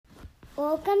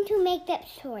Welcome to Make Up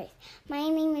Stories. My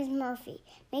name is Murphy.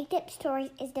 Make Up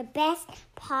Stories is the best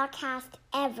podcast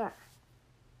ever.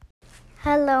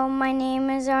 Hello, my name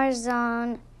is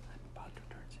Arzan.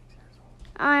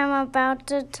 I'm about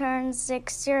to turn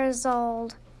 6 years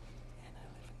old.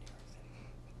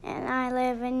 And I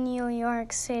live in New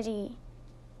York City.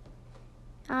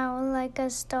 I would like a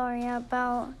story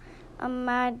about a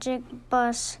magic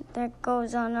bus that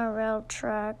goes on a rail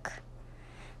track.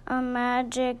 A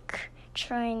magic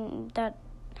train that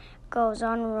goes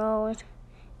on road,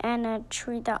 and a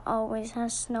tree that always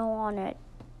has snow on it.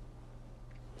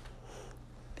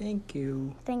 Thank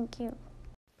you. Thank you.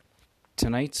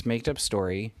 Tonight's made-up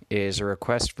story is a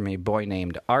request from a boy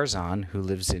named Arzan who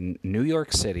lives in New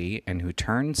York City and who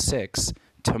turns 6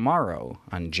 tomorrow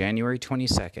on January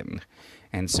 22nd.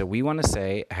 And so we want to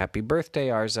say happy birthday,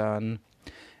 Arzan.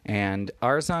 And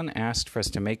Arzan asked for us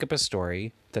to make up a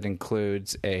story that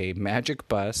includes a magic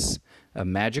bus, a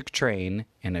magic train,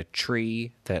 and a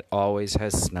tree that always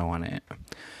has snow on it.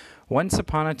 Once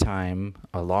upon a time,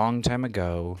 a long time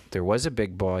ago, there was a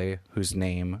big boy whose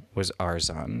name was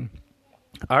Arzan.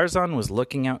 Arzan was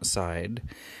looking outside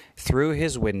through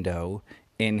his window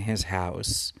in his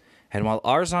house, and while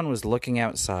Arzan was looking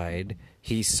outside,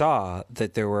 he saw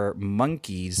that there were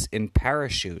monkeys in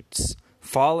parachutes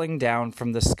falling down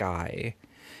from the sky.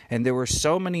 And there were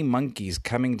so many monkeys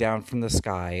coming down from the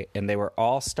sky, and they were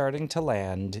all starting to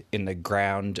land in the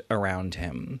ground around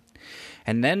him.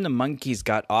 And then the monkeys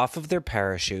got off of their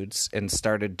parachutes and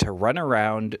started to run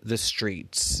around the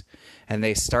streets. And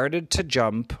they started to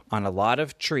jump on a lot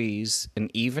of trees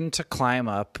and even to climb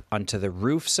up onto the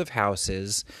roofs of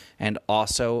houses and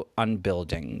also on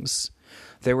buildings.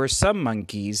 There were some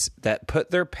monkeys that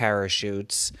put their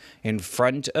parachutes in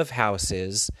front of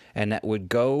houses and that would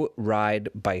go ride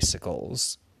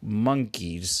bicycles.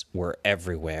 Monkeys were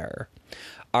everywhere.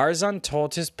 Arzan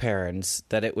told his parents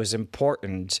that it was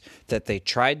important that they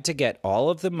tried to get all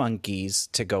of the monkeys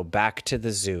to go back to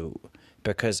the zoo,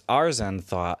 because Arzan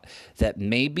thought that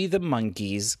maybe the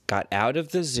monkeys got out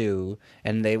of the zoo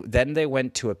and they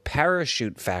went to a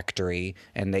parachute factory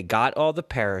and they got all the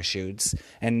parachutes,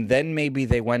 and then maybe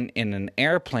they went in an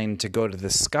airplane to go to the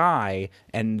sky,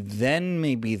 and then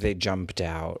maybe they jumped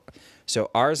out. So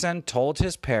Arzan told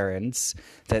his parents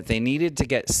that they needed to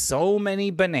get so many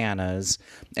bananas,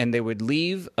 and they would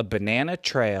leave a banana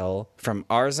trail from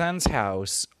Arzan's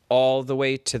house all the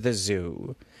way to the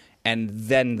zoo. And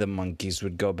then the monkeys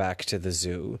would go back to the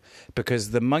zoo,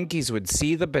 because the monkeys would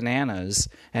see the bananas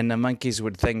and the monkeys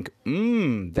would think,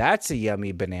 that's a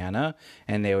yummy banana.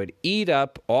 And they would eat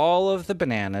up all of the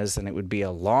bananas, and it would be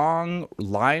a long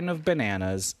line of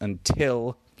bananas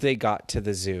until they got to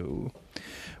the zoo.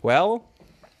 Well,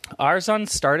 Arzan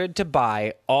started to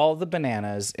buy all the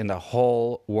bananas in the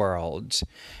whole world,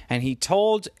 and he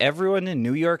told everyone in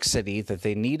New York City that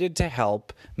they needed to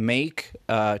help make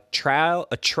a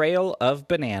trail of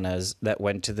bananas that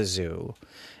went to the zoo.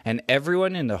 And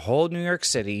everyone in the whole New York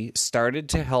City started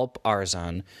to help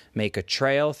Arzan make a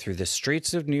trail through the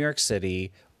streets of New York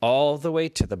City all the way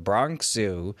to the Bronx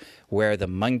Zoo, where the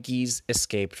monkeys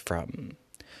escaped from.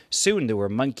 Soon there were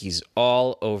monkeys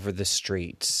all over the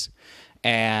streets.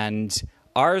 And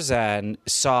Arzan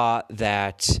saw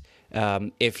that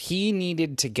if he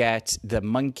needed to get the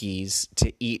monkeys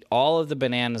to eat all of the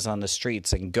bananas on the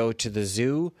streets and go to the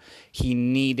zoo, he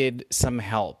needed some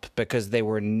help, because they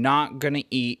were not going to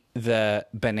eat the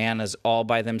bananas all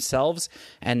by themselves,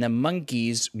 and the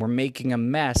monkeys were making a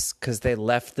mess because they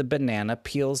left the banana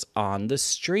peels on the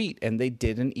street and they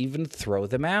didn't even throw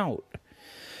them out.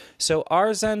 So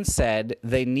Arzan said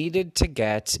they needed to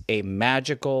get a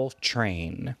magical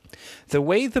train. The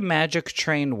way the magic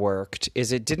train worked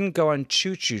is it didn't go on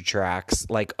choo-choo tracks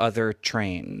like other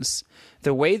trains.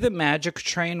 The way the magic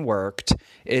train worked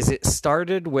is it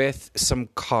started with some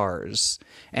cars,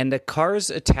 and the cars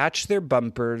attached their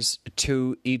bumpers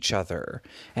to each other,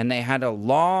 and they had a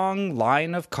long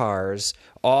line of cars,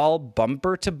 all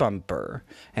bumper to bumper.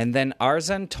 And then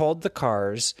Arzan told the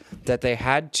cars that they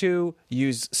had to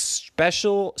use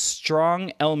special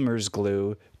strong Elmer's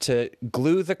glue to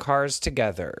glue the cars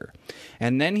together.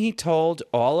 And then he told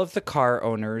all of the car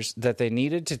owners that they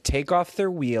needed to take off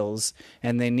their wheels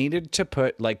and they needed to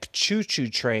put like choo-choo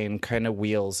train kind of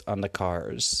wheels on the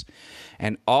cars.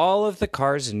 And all of the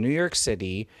cars in New York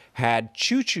City had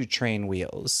choo-choo train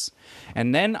wheels.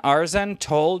 And then Arzan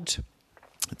told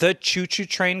the choo-choo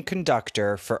train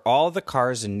conductor for all the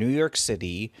cars in New York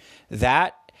City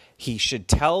that he should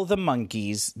tell the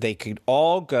monkeys they could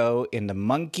all go in the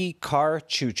monkey car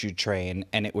choo-choo train,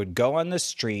 and it would go on the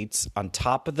streets on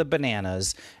top of the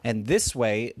bananas, and this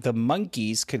way the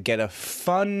monkeys could get a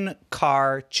fun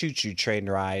car choo-choo train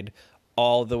ride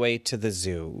all the way to the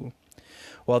zoo.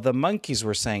 Well, the monkeys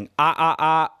were saying, ah, ah,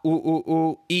 ah, ooh, ooh,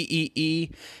 ooh,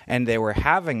 ee, and they were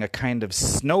having a kind of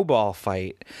snowball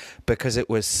fight because it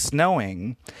was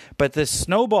snowing. But the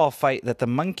snowball fight that the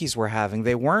monkeys were having,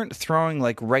 they weren't throwing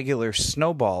like regular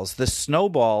snowballs. The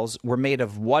snowballs were made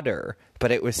of water,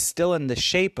 but it was still in the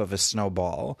shape of a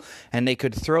snowball. And they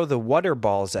could throw the water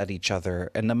balls at each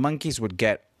other, and the monkeys would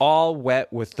get all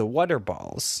wet with the water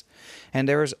balls. And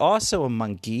there was also a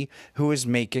monkey who was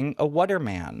making a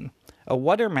waterman. A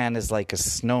waterman is like a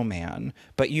snowman,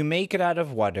 but you make it out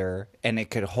of water, and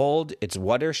it could hold its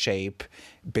water shape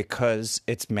because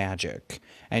it's magic.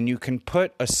 And you can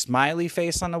put a smiley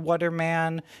face on a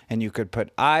waterman, and you could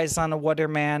put eyes on a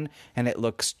waterman, and it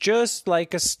looks just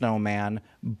like a snowman,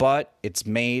 but it's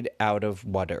made out of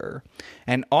water.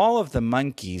 And all of the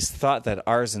monkeys thought that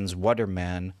Arzan's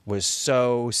waterman was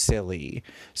so silly.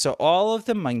 So all of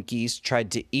the monkeys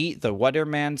tried to eat the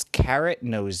waterman's carrot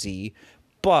nosy,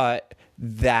 but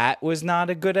that was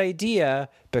not a good idea,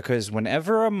 because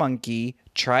whenever a monkey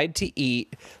tried to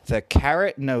eat the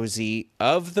carrot nosy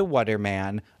of the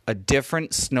waterman, a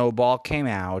different snowball came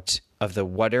out of the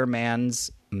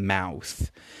waterman's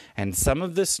mouth. And some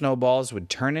of the snowballs would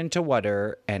turn into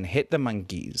water and hit the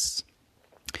monkeys.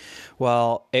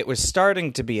 Well, it was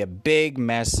starting to be a big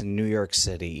mess in New York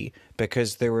City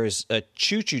because there was a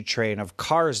choo-choo train of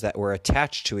cars that were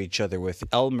attached to each other with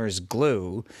Elmer's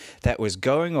glue that was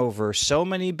going over so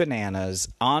many bananas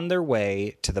on their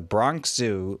way to the Bronx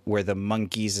Zoo where the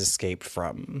monkeys escaped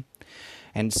from.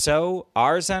 And so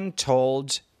Arzan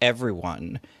told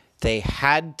everyone they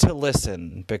had to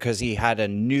listen because he had a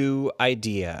new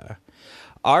idea.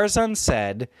 Arzan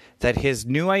said that his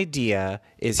new idea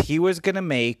is he was going to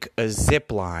make a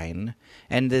zip line,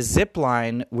 and the zip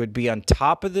line would be on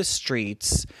top of the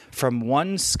streets from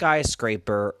one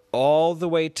skyscraper all the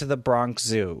way to the Bronx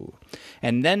Zoo.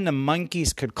 And then the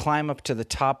monkeys could climb up to the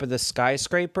top of the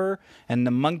skyscraper, and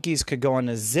the monkeys could go on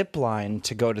a zip line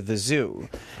to go to the zoo.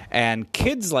 And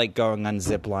kids like going on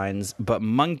zip lines, but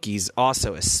monkeys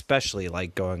also especially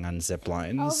like going on zip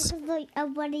lines. Oh, because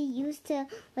everybody used to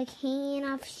hanging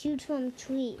off shoots from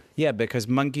trees. Yeah, because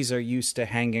monkeys are used to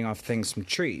hanging off things from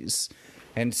trees.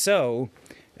 And so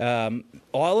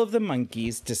all of the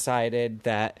monkeys decided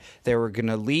that they were going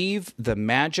to leave the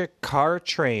magic car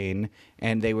train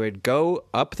and they would go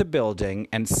up the building,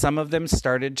 and some of them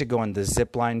started to go on the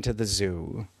zip line to the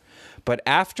zoo. But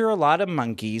after a lot of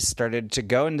monkeys started to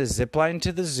go in the zip line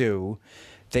to the zoo,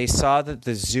 they saw that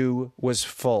the zoo was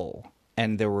full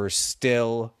and there were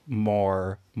still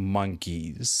more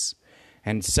monkeys.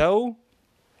 And so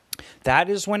that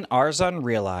is when Arzan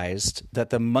realized that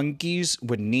the monkeys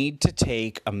would need to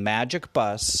take a magic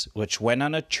bus which went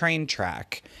on a train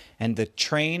track, and the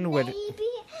train would... Maybe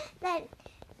that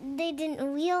they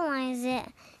didn't realize it,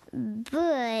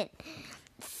 but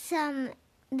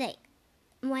they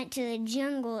went to the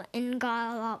jungle and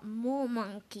got a lot more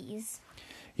monkeys.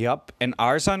 Yup, and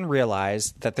Arzan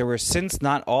realized that since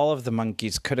not all of the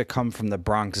monkeys could have come from the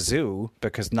Bronx Zoo,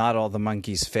 because not all the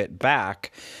monkeys fit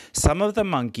back, some of the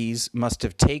monkeys must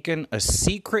have taken a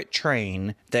secret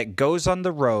train that goes on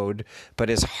the road, but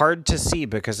is hard to see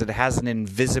because it has an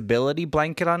invisibility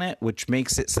blanket on it, which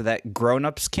makes it so that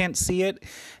grown-ups can't see it,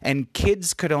 and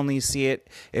kids could only see it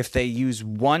if they use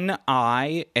one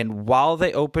eye, and while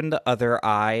they open the other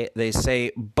eye, they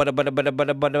say, butta, butta, butta,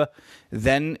 butta, butta.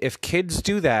 Then if kids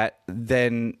do that,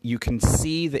 then you can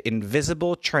see the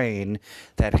invisible train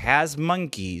that has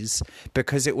monkeys,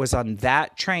 because it was on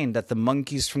that train that the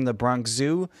monkeys from the Bronx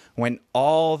Zoo went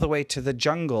all the way to the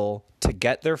jungle to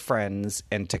get their friends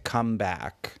and to come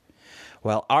back.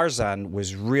 Well, Arzan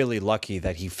was really lucky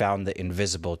that he found the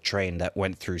invisible train that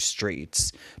went through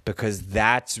streets, because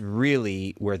that's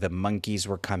really where the monkeys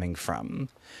were coming from.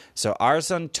 So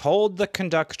Arzan told the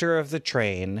conductor of the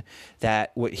train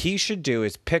that what he should do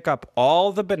is pick up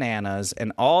all the bananas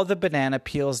and all the banana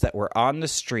peels that were on the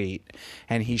street,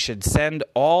 and he should send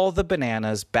all the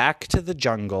bananas back to the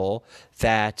jungle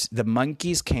that the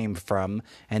monkeys came from,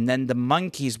 and then the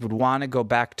monkeys would want to go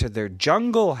back to their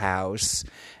jungle house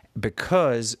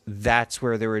because that's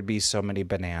where there would be so many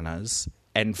bananas.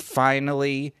 And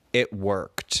finally, it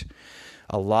worked.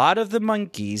 A lot of the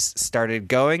monkeys started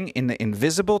going in the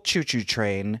invisible choo-choo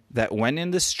train that went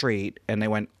in the street, and they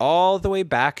went all the way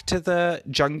back to the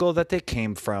jungle that they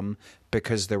came from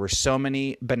because there were so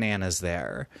many bananas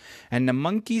there. And the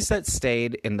monkeys that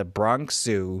stayed in the Bronx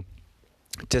Zoo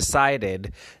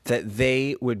decided that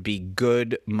they would be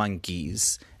good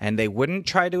monkeys and they wouldn't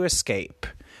try to escape.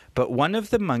 But one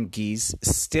of the monkeys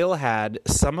still had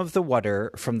some of the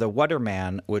water from the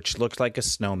waterman, which looked like a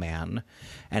snowman.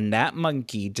 And that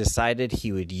monkey decided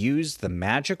he would use the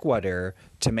magic water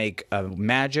to make a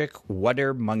magic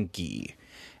water monkey.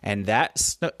 And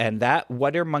that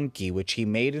water monkey, which he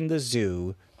made in the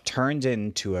zoo, turned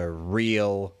into a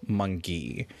real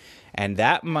monkey. And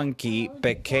that monkey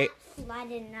became...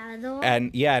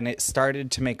 And it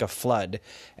started to make a flood.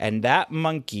 And that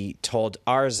monkey told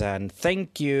Arzan,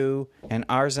 "Thank you." And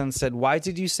Arzan said, "Why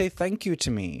did you say thank you to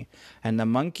me?" And the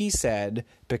monkey said,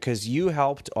 "Because you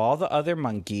helped all the other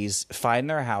monkeys find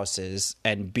their houses,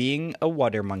 and being a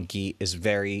water monkey is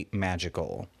very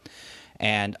magical."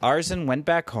 And Arzan went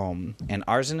back home, and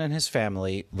Arzan and his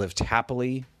family lived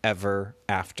happily ever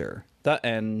after. The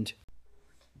end.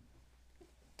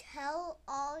 Tell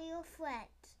all your friends.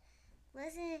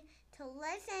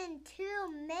 Listen to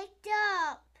Make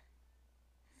Up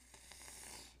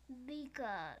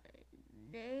because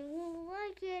they will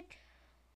like it.